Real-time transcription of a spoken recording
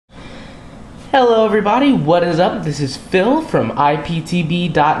Hello everybody, what is up? This is Phil from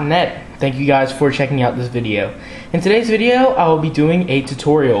iptb.net. Thank you guys for checking out this video. In today's video, I will be doing a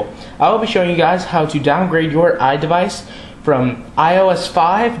tutorial. I will be showing you guys how to downgrade your iDevice from iOS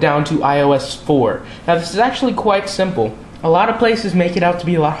 5 down to iOS 4. Now this is actually quite simple. A lot of places make it out to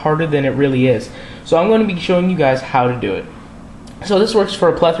be a lot harder than it really is. So I'm going to be showing you guys how to do it. So this works for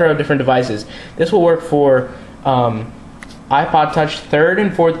a plethora of different devices. This will work for iPod Touch 3rd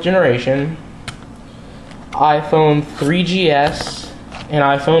and 4th generation, iPhone 3GS and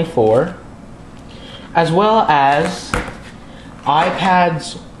iPhone 4, as well as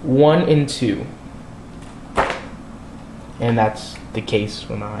iPads 1 and 2. And that's the case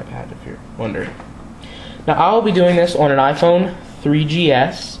with my iPad, if you're wondering. Now I will be doing this on an iPhone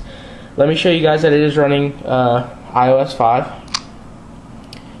 3GS. Let me show you guys that it is running iOS 5.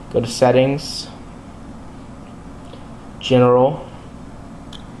 Go to Settings, General,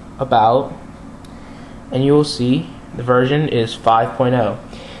 About, and you will see the version is 5.0.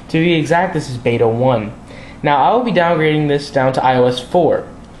 To be exact, this is beta 1. Now I will be downgrading this down to iOS 4,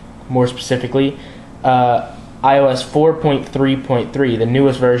 more specifically iOS 4.3.3, the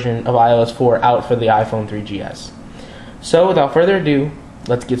newest version of iOS 4 out for the iPhone 3GS. So without further ado,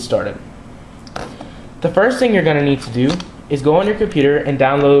 let's get started. The first thing you're going to need to do is go on your computer and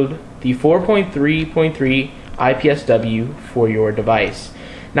download the 4.3.3 IPSW for your device.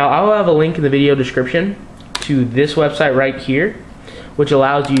 Now I will have a link in the video description to this website right here, which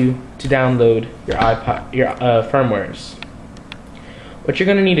allows you to download your firmwares. What you're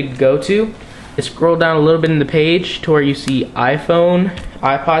going to need to go to is scroll down a little bit in the page to where you see iPhone,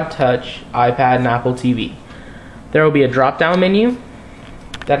 iPod Touch, iPad, and Apple TV. There will be a drop-down menu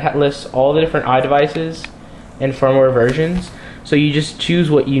that lists all the different iDevices and firmware versions, so you just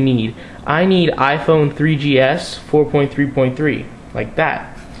choose what you need. I need iPhone 3GS 4.3.3, like that.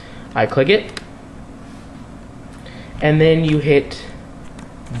 I click it, and then you hit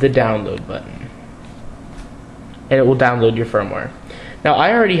the download button, and it will download your firmware. Now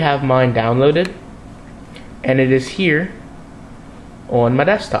I already have mine downloaded, and it is here on my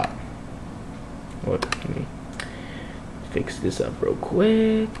desktop. Let me fix this up real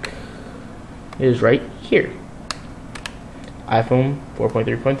quick. It is right here, iPhone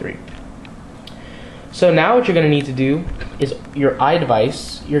 4.3.3. So now what you're going to need to do is your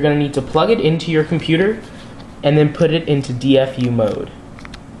iDevice, you're going to need to plug it into your computer and then put it into DFU mode.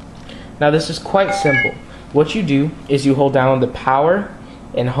 Now this is quite simple. What you do is you hold down the power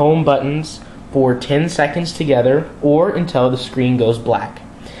and home buttons for 10 seconds together or until the screen goes black.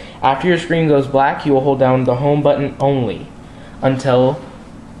 After your screen goes black, you will hold down the home button only until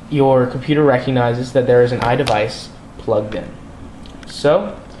your computer recognizes that there is an iDevice plugged in.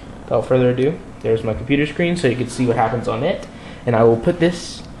 So, without further ado, there's my computer screen so you can see what happens on it, and I will put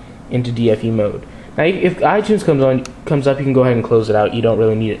this into DFU mode. Now if iTunes comes up, you can go ahead and close it out. You don't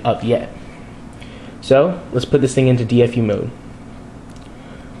really need it up yet. So let's put this thing into DFU mode.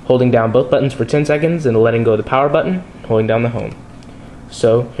 Holding down both buttons for 10 seconds and letting go of the power button, holding down the home.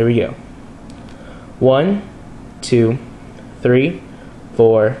 So here we go. 1, 2, 3,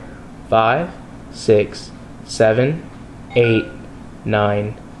 4, 5, 6, 7, 8,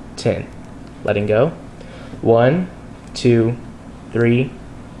 9, 10. Letting go. 1, 2, 3,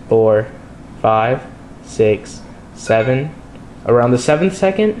 4, 5, 6, 7. Around the 7th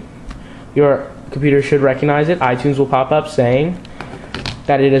second, your computer should recognize it. iTunes will pop up saying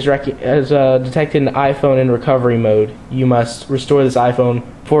that it is detected an iPhone in recovery mode. You must restore this iPhone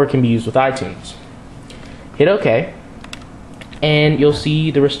before it can be used with iTunes. Hit OK, and you'll see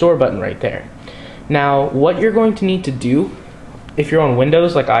the restore button right there. Now, what you're going to need to do, if you're on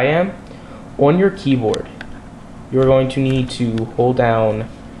Windows like I am, on your keyboard, you're going to need to hold down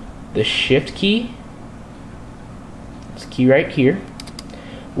the Shift key, this key right here,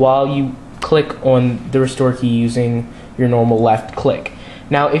 while you click on the restore key using your normal left click.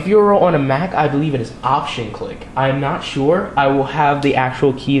 Now if you're on a Mac, I believe it is Option click. I'm not sure. I will have the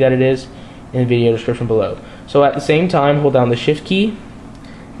actual key that it is in the video description below. So at the same time, hold down the Shift key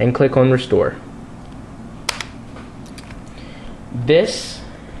and click on restore. This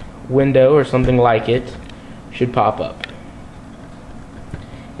window or something like it should pop up.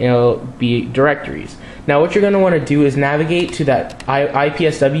 It'll be directories. Now what you're going to want to do is navigate to that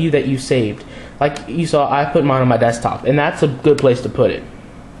IPSW that you saved. Like you saw, I put mine on my desktop, and that's a good place to put it.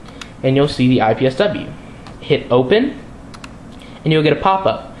 And you'll see the IPSW. Hit open, and you'll get a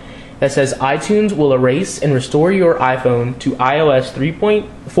pop-up that says iTunes will erase and restore your iPhone to iOS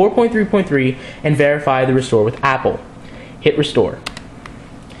 4.3.3 and verify the restore with Apple. Hit restore,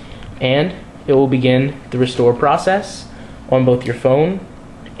 and it will begin the restore process on both your phone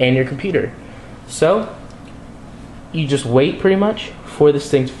and your computer. So you just wait pretty much for this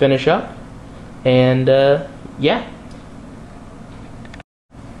thing to finish up, and yeah.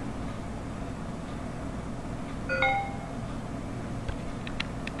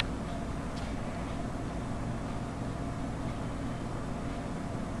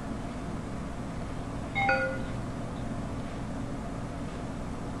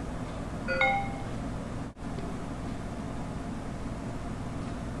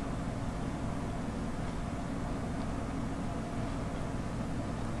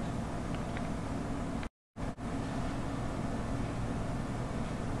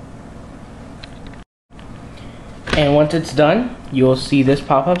 And once it's done, you'll see this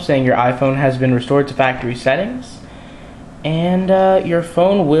pop up saying your iPhone has been restored to factory settings, and your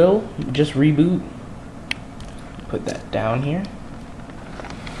phone will just reboot. Put that down here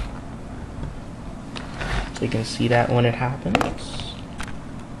so you can see that when it happens.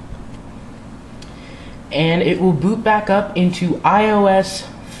 And it will boot back up into iOS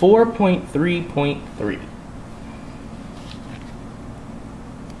 4.3.3.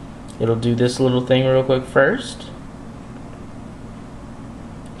 It'll do this little thing real quick first.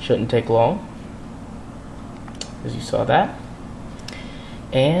 Shouldn't take long, as you saw that.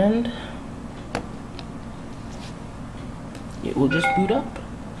 And it will just boot up.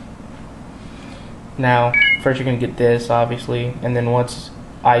 Now, first you're going to get this, obviously, and then once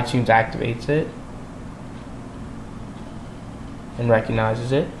iTunes activates it and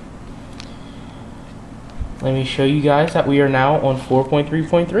recognizes it, let me show you guys that we are now on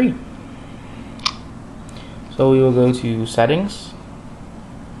 4.3.3. So we will go to Settings,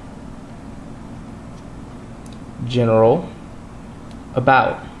 General,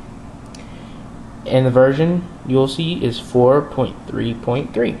 About, and the version you'll see is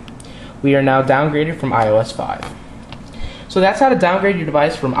 4.3.3. We are now downgraded from iOS 5. So that's how to downgrade your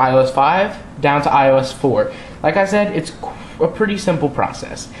device from iOS 5 down to iOS 4. Like I said, it's a pretty simple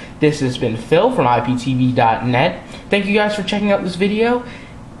process. This has been Phil from iptv.net. Thank you guys for checking out this video.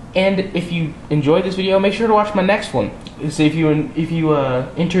 And if you enjoyed this video, make sure to watch my next one. So if you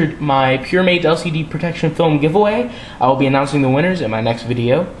entered my PureMate LCD protection film giveaway, I will be announcing the winners in my next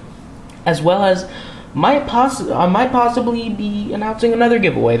video, as well as I might possibly be announcing another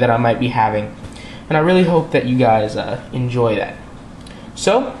giveaway that I might be having. And I really hope that you guys enjoy that.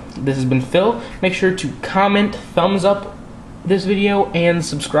 So this has been Phil. Make sure to comment, thumbs up this video, and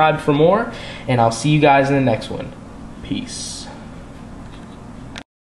subscribe for more. And I'll see you guys in the next one. Peace.